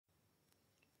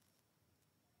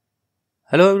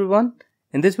Hello everyone,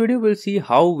 in this video we'll see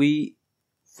how we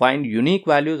find unique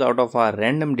values out of our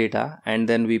random data and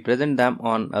then we present them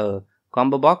on a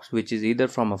combo box which is either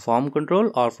from a form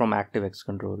control or from Activex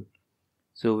control.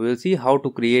 So we'll see how to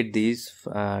create these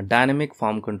dynamic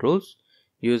form controls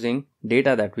using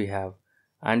data that we have.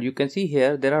 And you can see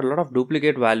here there are a lot of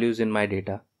duplicate values in my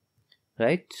data,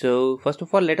 right? So first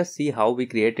of all, let us see how we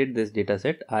created this data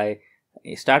set. I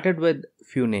started with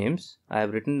few names. I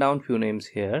have written down few names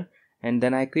here. And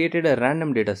then I created a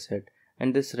random data set,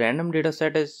 and this random data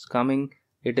set is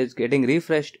it is getting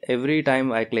refreshed every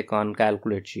time I click on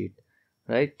calculate sheet,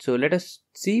 right? So let us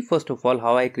see first of all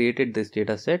how I created this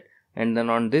data set, and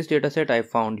then on this data set I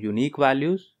found unique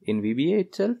values in VBA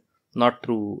itself, not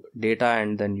through data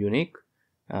and then unique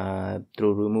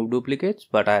through remove duplicates,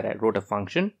 but I wrote a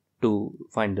function to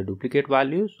find the duplicate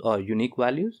values or unique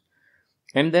values,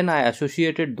 and then I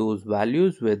associated those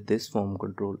values with this form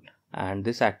control and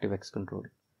this Activex control.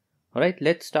 Alright,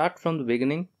 let's start from the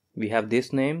beginning. We have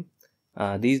this name,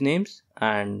 these names,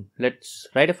 and let's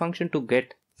write a function to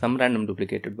get some random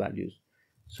duplicated values.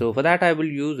 So for that I will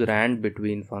use rand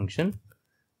between function,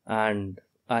 and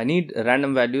I need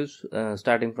random values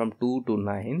starting from 2 to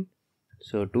 9.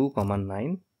 So 2,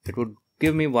 9, it would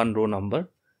give me one row number,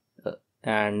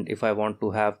 and if I want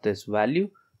to have this value,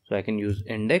 so I can use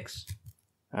index,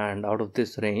 and out of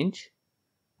this range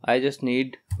I just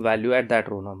need value at that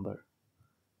row number.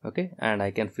 Okay, and I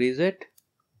can freeze it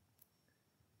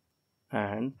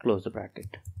and close the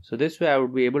bracket. So this way I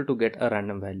would be able to get a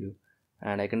random value,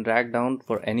 and I can drag down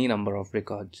for any number of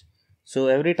records. So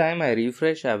every time I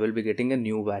refresh I will be getting a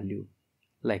new value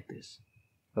like this.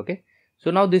 Okay,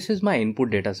 so now this is my input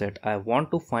data set. I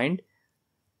want to find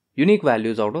unique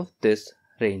values out of this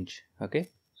range.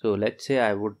 Okay, so let's say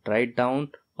I would write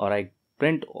down, or I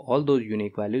print all those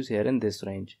unique values here in this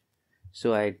range.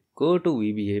 So I go to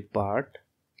VBA part,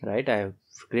 right? I have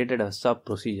created a sub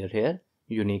procedure here,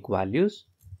 unique values.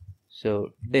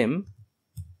 So dim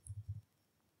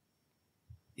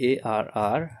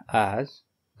ARR as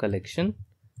collection.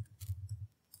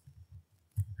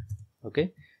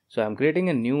 Okay, so I'm creating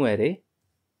a new array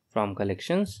from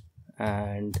collections,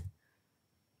 and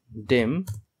dim,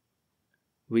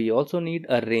 we also need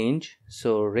a range.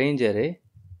 So range array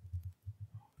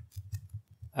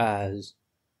as,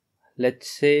 let's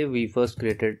say we first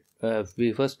created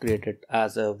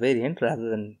as a variant rather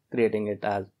than creating it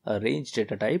as a range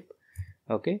data type.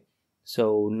 Okay,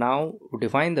 so now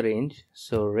define the range.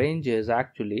 So range is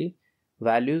actually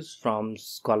values from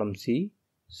column C,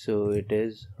 so it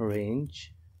is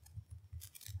range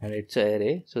and it's an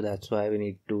array, so that's why we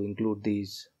need to include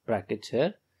these brackets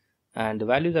here, and the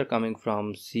values are coming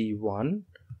from C1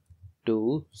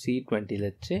 to C20,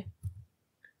 let's say.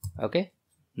 Okay,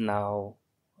 now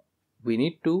we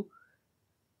need to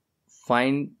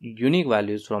find unique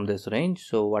values from this range.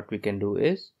 So what we can do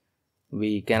is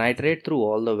we can iterate through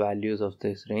all the values of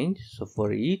this range. So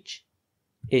for each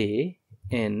a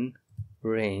in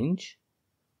range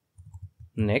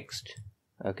next,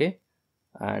 okay,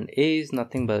 and a is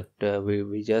nothing but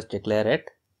we just declare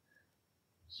it.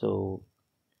 So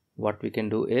what we can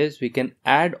do is we can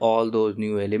add all those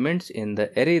new elements in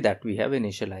the array that we have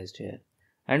initialized here,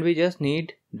 and we just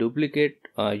need duplicate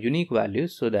unique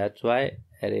values. So that's why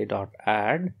array dot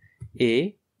add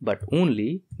a, but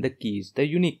only the keys, the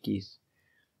unique keys.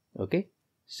 Okay,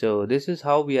 so this is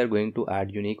how we are going to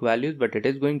add unique values, but it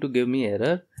is going to give me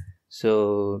error.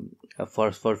 So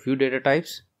for few data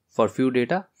types, for few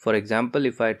data, for example,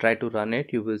 if I try to run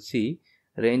it, you will see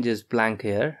range is blank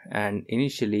here and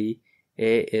initially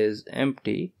a is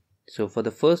empty. So for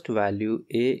the first value,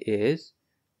 a is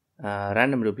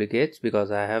random duplicates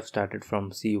because I have started from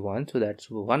C1, so that's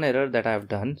one error that I have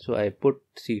done. So I put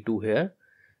C2 here.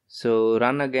 So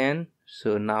run again.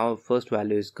 So now first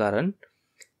value is current.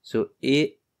 So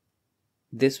a,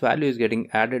 this value is getting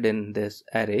added in this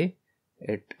array.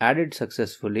 It added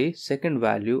successfully. Second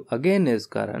value again is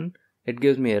current. It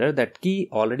gives me error that key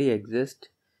already exists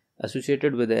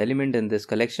associated with the element in this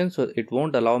collection, so it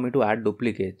won't allow me to add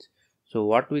duplicates. So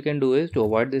what we can do is, to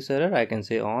avoid this error, I can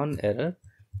say on error,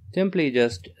 simply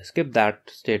just skip that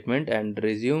statement and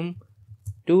resume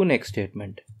to next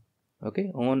statement.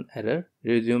 Okay, on error,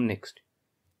 resume next.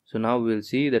 So now we'll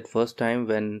see that first time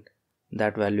when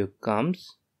that value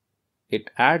comes, it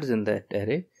adds in that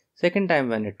array. Second time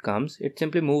when it comes, it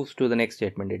simply moves to the next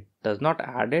statement. It does not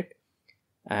add it,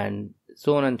 and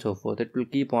so on and so forth. It will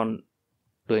keep on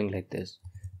doing like this.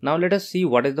 Now let us see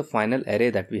what is the final array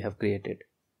that we have created.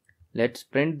 Let's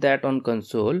print that on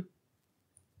console.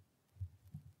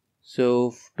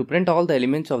 So to print all the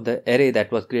elements of the array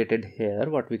that was created here,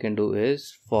 what we can do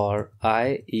is for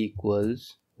I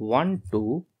equals 1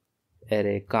 to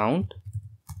array count.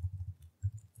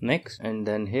 Next, and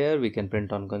then here we can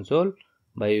print on console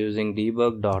by using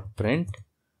debug.print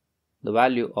the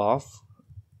value of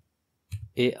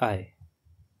AI,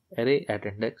 array at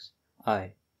index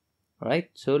I. Right,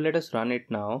 so let us run it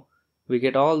now. We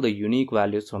get all the unique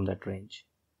values from that range.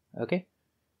 Okay,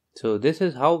 so this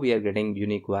is how we are getting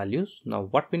unique values. Now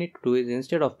what we need to do is,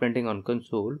 instead of printing on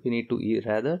console, we need to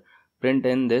rather print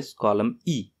in this column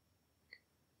E.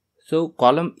 So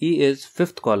column E is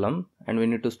 5th column and we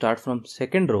need to start from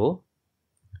 2nd row.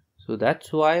 So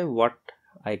that's why what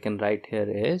I can write here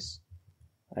is,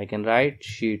 I can write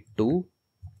sheet 2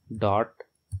 dot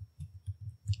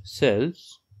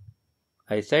cells.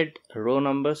 I said row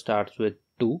number starts with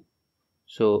 2.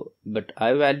 So but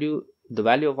the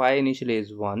value of I initially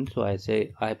is 1. So I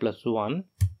say I plus 1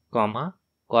 comma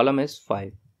column is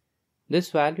 5.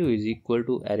 This value is equal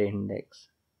to array index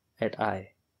at I.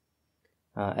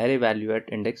 Array value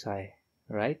at index I,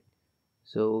 right?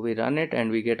 So we run it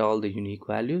and we get all the unique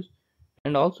values.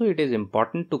 And also it is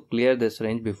important to clear this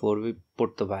range before we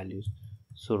put the values.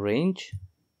 So range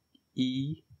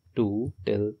E2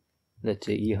 till, let's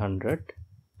say, E100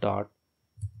 dot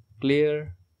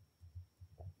clear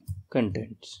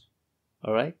contents.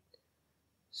 Alright,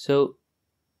 so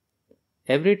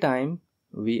every time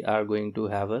we are going to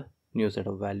have a new set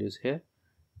of values here.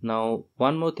 Now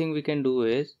one more thing we can do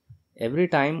is, every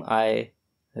time I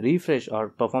refresh or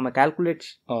perform a calculate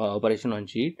operation on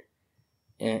sheet,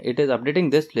 it is updating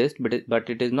this list, but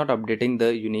it is not updating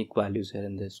the unique values here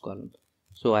in this column.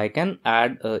 So I can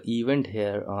add an event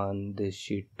here on this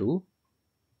sheet 2,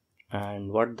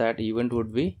 and what that event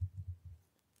would be?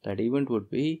 That event would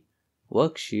be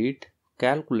worksheet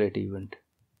calculate event.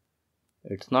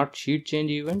 It's not sheet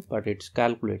change event, but it's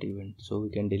calculate event. So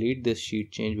we can delete this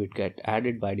sheet change, which get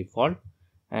added by default,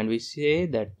 and we say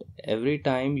that every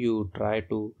time you try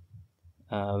to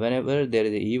whenever there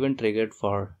is an event triggered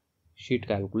for sheet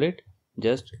calculate,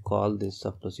 just call this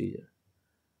sub procedure,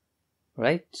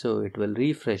 right? So it will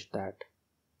refresh that.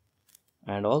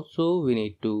 And also we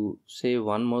need to say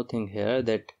one more thing here,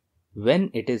 that when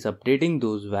it is updating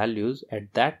those values,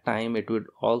 at that time it would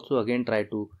also again try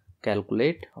to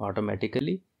calculate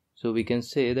automatically. So we can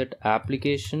say that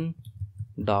application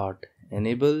dot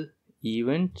enable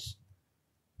events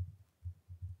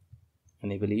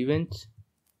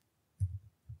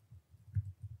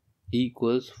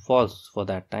equals false for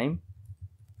that time,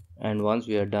 and once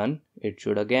we are done, it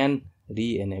should again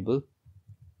re-enable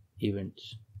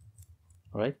events.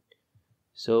 Right,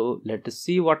 so let us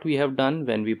see what we have done.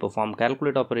 When we perform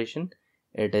calculate operation,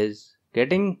 it is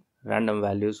getting random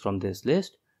values from this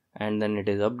list, and then it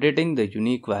is updating the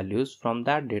unique values from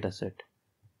that data set.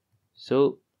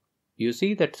 So you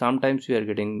see that sometimes we are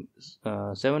getting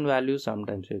 7 values,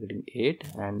 sometimes we are getting 8,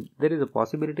 and there is a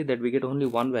possibility that we get only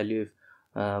one value if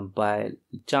by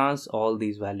chance all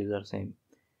these values are same.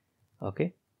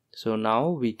 Okay, so now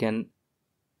we can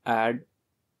add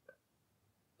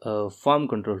a form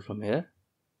control from here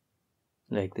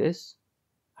like this,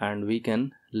 and we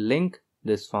can link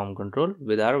this form control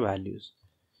with our values.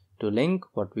 To link,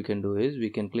 what we can do is, we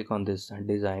can click on this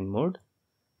design mode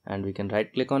and we can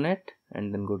right click on it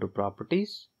and then go to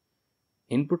properties.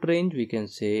 Input range, we can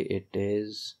say it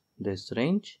is this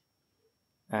range,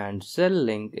 and cell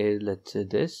link is, let's say,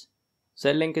 this.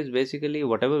 Cell link is basically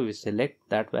whatever we select,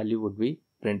 that value would be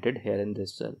printed here in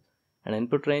this cell. And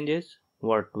input range is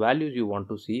what values you want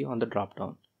to see on the drop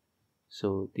down.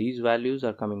 So these values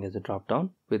are coming as a drop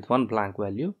down with one blank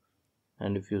value,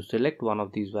 and if you select one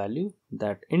of these values,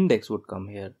 that index would come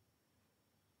here.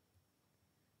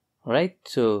 Right,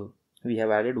 so we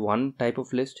have added one type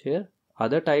of list here.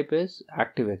 Other type is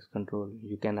Activex control.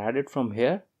 You can add it from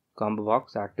here,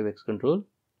 combobox Activex control,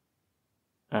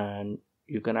 and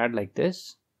you can add like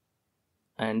this,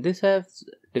 and this has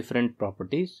different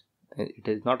properties. It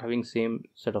is not having same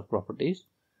set of properties,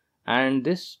 and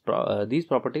these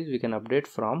properties we can update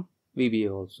from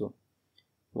VBA also.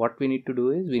 What we need to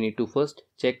do is, we need to first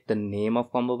check the name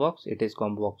of combo box. It is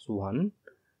combo box 1,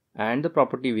 and the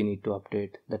property we need to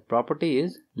update, that property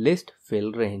is list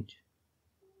fill range.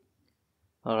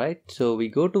 Alright, so we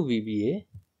go to VBA,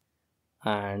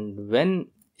 and when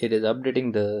it is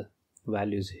updating the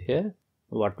values here,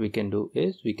 what we can do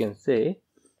is, we can say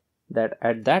that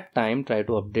at that time try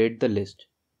to update the list.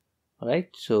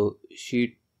 Alright, so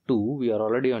sheet 2, we are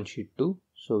already on sheet 2,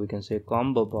 so we can say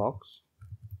combo box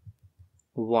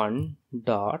 1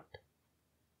 dot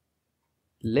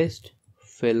list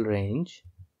fill range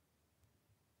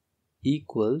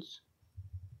equals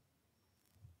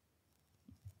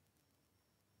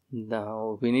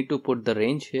Now we need to put the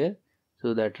range here.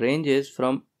 So that range is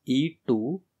from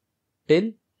E2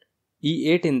 till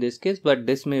E8 in this case, but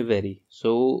this may vary.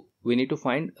 So we need to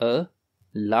find a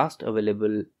last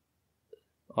available,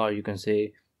 or you can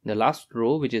say the last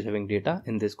row which is having data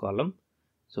in this column.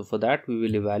 So for that we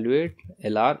will evaluate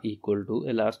LR equal to,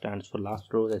 LR stands for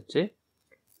last row, let's say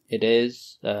it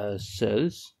is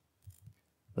cells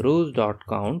rows dot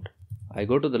count. I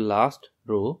go to the last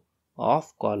row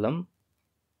of column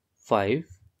 5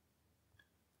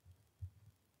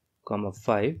 comma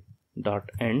 5 dot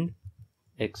end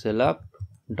XLUp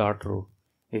dot row.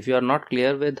 If you are not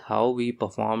clear with how we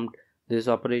performed this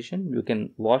operation, you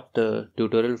can watch the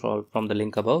tutorial from the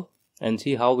link above and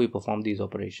see how we perform these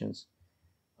operations.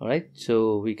 Alright,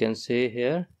 so we can say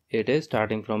here it is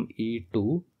starting from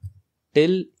E2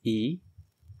 till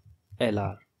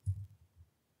ELR.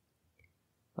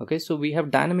 Okay, so we have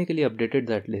dynamically updated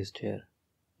that list here.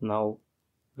 Now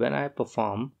when I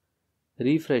perform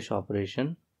refresh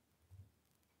operation,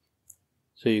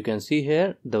 so you can see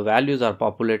here the values are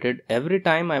populated. Every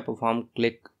time I perform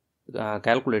click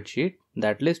calculate sheet,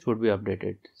 that list would be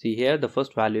updated. See here the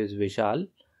first value is Vishal.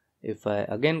 If I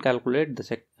again calculate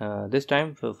this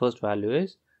time the first value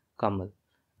is Kamal,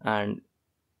 and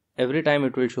every time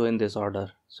it will show in this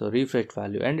order. So refreshed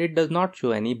value, and it does not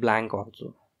show any blank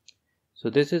also. So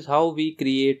this is how we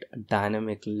create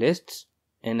dynamic lists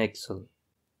in Excel.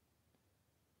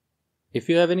 If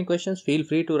you have any questions, feel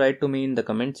free to write to me in the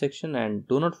comment section, and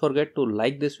do not forget to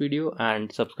like this video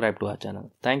and subscribe to our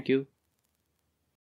channel. Thank you.